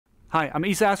Hi, I'm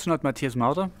ESA astronaut Matthias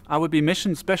Maurer. I will be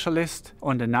mission specialist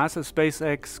on the NASA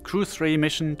SpaceX Crew-3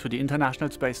 mission to the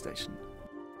International Space Station.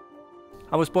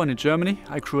 I was born in Germany.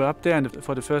 I grew up there, and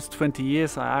for the first 20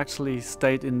 years I actually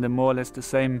stayed in the more or less the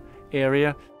same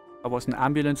area. I was an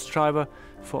ambulance driver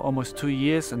for almost 2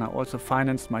 years, and I also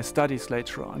financed my studies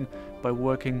later on by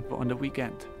working on the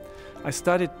weekend. I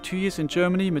studied 2 years in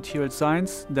Germany, material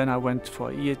science. Then I went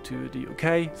for a year to the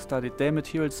UK, studied there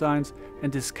material science,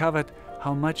 and discovered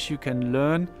how much you can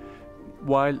learn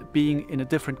while being in a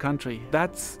different country.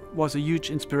 That was a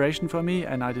huge inspiration for me,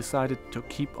 and I decided to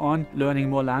keep on learning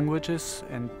more languages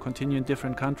and continue in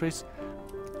different countries.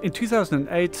 In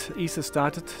 2008, ESA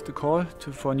started the call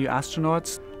for new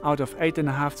astronauts. Out of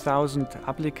 8,500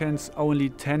 applicants, only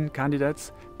 10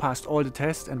 candidates passed all the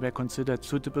tests and were considered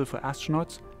suitable for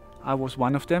astronauts. I was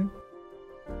one of them.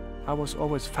 I was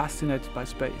always fascinated by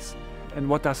space. And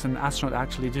what does an astronaut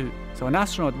actually do? So an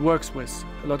astronaut works with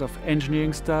a lot of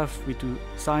engineering stuff. We do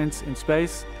science in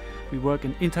space. We work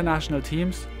in international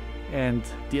teams, and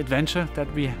the adventure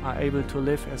that we are able to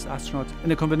live as astronauts.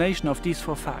 And a combination of these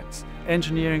 4 facts: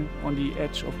 engineering on the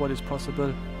edge of what is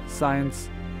possible, science,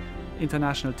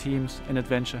 international teams, and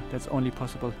adventure that's only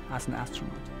possible as an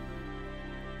astronaut.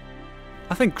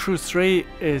 I think Crew-3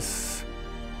 is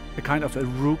a kind of a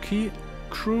rookie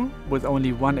crew with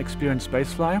only one experienced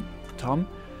spaceflyer, Tom.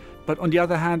 But on the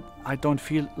other hand, I don't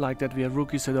feel like that we are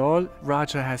rookies at all.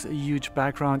 Raja has a huge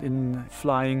background in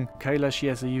flying. Kayla, she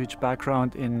has a huge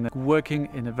background in working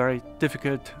in a very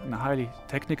difficult and highly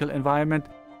technical environment.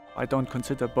 I don't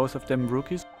consider both of them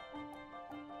rookies.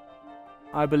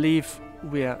 I believe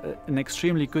we are an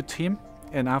extremely good team,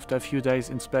 and after a few days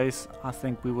in space, I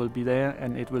think we will be there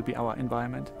and it will be our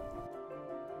environment.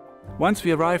 Once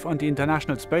we arrive on the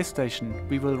International Space Station,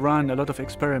 we will run a lot of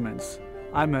experiments.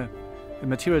 I'm a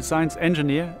material science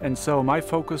engineer, and so my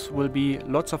focus will be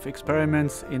lots of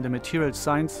experiments in the material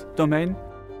science domain.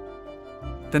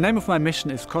 The name of my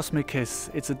mission is Cosmic Kiss.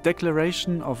 It's a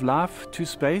declaration of love to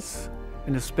space,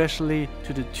 and especially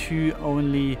to the 2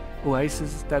 only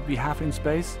oases that we have in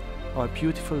space, our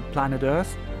beautiful planet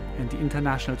Earth and the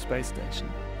International Space Station.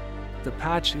 The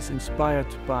patch is inspired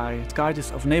by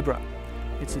Skydisk of Nebra.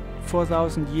 It's a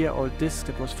 4,000-year-old disk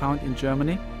that was found in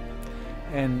Germany,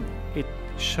 and it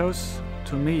shows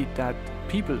to me that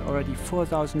people already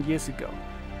 4,000 years ago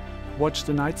watched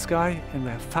the night sky and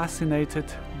were fascinated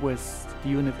with the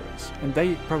universe. And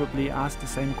they probably asked the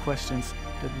same questions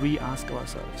that we ask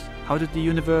ourselves. How did the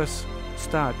universe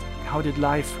start? How did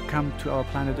life come to our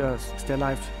planet Earth? Is there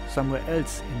life somewhere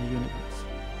else in the universe?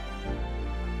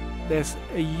 There's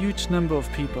a huge number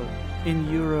of people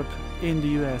in Europe, in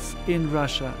the US, in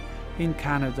Russia, in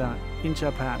Canada, in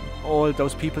Japan, all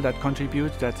those people that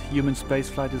contribute that human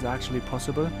spaceflight is actually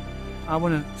possible. I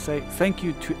want to say thank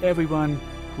you to everyone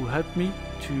who helped me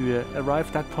to arrive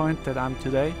at that point that I'm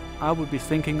today. I will be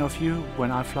thinking of you when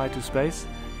I fly to space,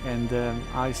 and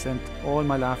I send all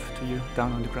my love to you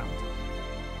down on the ground.